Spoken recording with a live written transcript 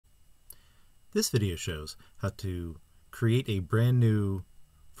This video shows how to create a brand new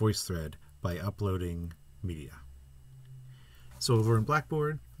VoiceThread by uploading media. So over in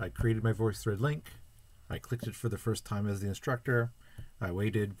Blackboard, I created my VoiceThread link. I clicked it for the first time as the instructor. I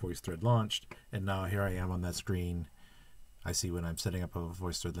waited, VoiceThread launched, and now here I am on that screen. I see when I'm setting up a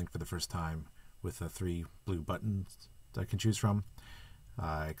VoiceThread link for the first time with the 3 blue buttons I can choose from.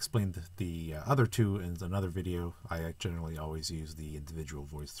 I explained the other two in another video. I generally always use the individual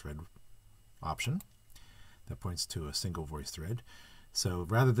VoiceThread option that points to a single VoiceThread. So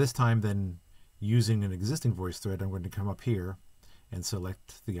rather this time than using an existing VoiceThread, I'm going to come up here and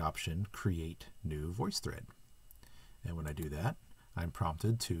select the option Create New VoiceThread. And when I do that, I'm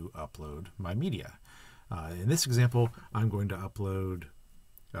prompted to upload my media. In this example, I'm going to upload,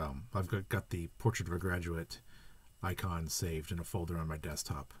 I've got the Portrait of a Graduate icon saved in a folder on my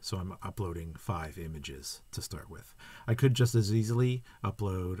desktop. So I'm uploading 5 images to start with. I could just as easily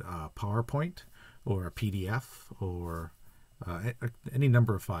upload a PowerPoint or a PDF or any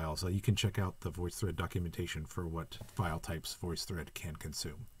number of files. You can check out the VoiceThread documentation for what file types VoiceThread can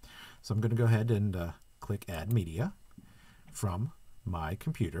consume. So I'm going to go ahead and click Add Media from my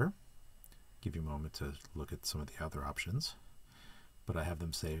computer. Give you a moment to look at some of the other options, but I have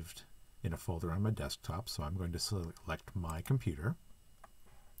them saved in a folder on my desktop, so I'm going to select my computer.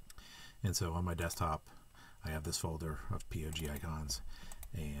 And so on my desktop, I have this folder of POG icons,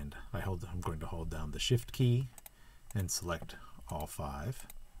 and I'm going to hold down the Shift key and select all 5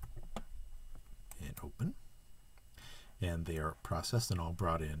 and open. And they are processed and all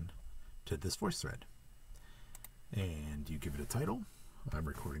brought in to this VoiceThread. And you give it a title. I'm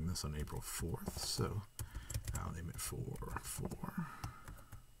recording this on April 4th, so I'll name it 4.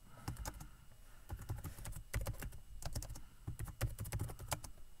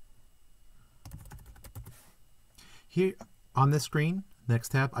 Here on this screen, next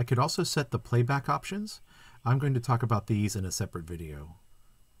tab, I could also set the playback options. I'm going to talk about these in a separate video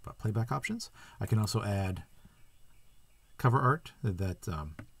about playback options. I can also add cover art that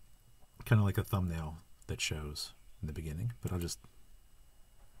kind of like a thumbnail that shows in the beginning, but I'll just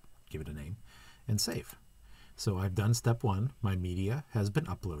give it a name and save. So I've done step 1. My media has been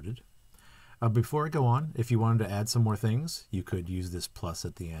uploaded. Before I go on, if you wanted to add some more things, you could use this plus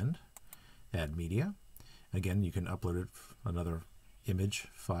at the end, add media. Again, you can upload another image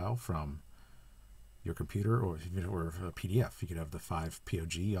file from your computer or a PDF. You could have the 5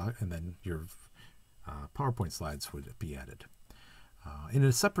 POG and then your PowerPoint slides would be added. In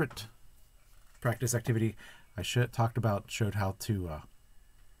a separate practice activity, I talked about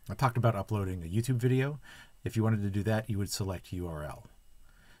uploading a YouTube video. If you wanted to do that, you would select URL.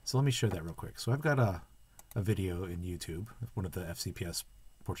 So let me show that real quick. So I've got a video in YouTube, one of the FCPS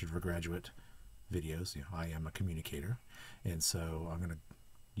Portrait of a Graduate videos. I am a communicator, and so I'm going to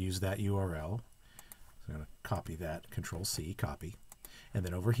use that URL. So I'm going to copy that, Control-C, copy. And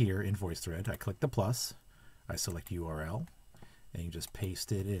then over here in VoiceThread, I click the plus, I select URL, and you just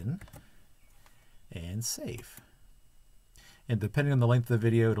paste it in and save. And depending on the length of the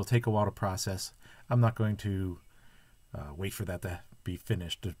video, it'll take a while to process. I'm not going to wait for that to be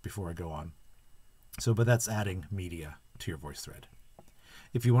finished before I go on. But that's adding media to your VoiceThread.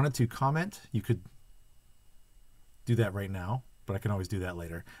 If you wanted to comment, you could do that right now, but I can always do that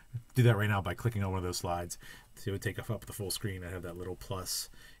later. Do that right now by clicking on one of those slides. So it would take up the full screen. I have that little plus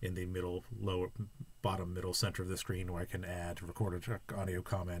in the bottom middle center of the screen where I can add, record an audio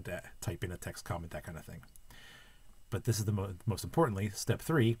comment, type in a text comment, that kind of thing. But this is the most importantly, step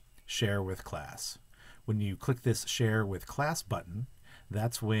 3, share with class. When you click this share with class button,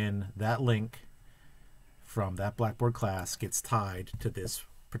 that's when that link from that Blackboard class gets tied to this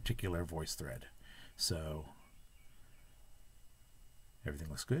particular VoiceThread. So everything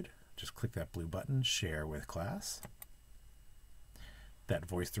looks good. Just click that blue button, share with class. That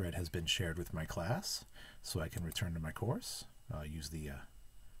VoiceThread has been shared with my class, so I can return to my course. I'll use the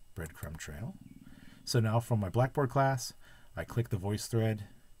breadcrumb trail. So now from my Blackboard class, I click the VoiceThread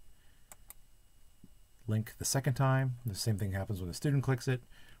link the second time. The same thing happens when the student clicks it.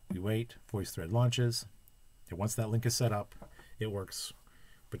 We wait, VoiceThread launches. And once that link is set up, it works.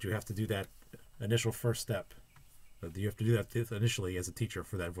 But you have to do that initial first step. You have to do that initially as a teacher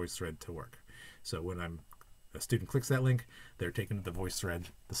for that VoiceThread to work. So when a student clicks that link, they're taken to the VoiceThread,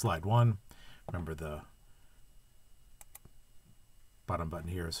 the slide 1. Remember the bottom button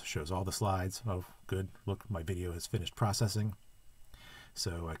here shows all the slides. Oh, good. Look, my video has finished processing.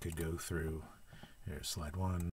 So I could go through, here's slide 1.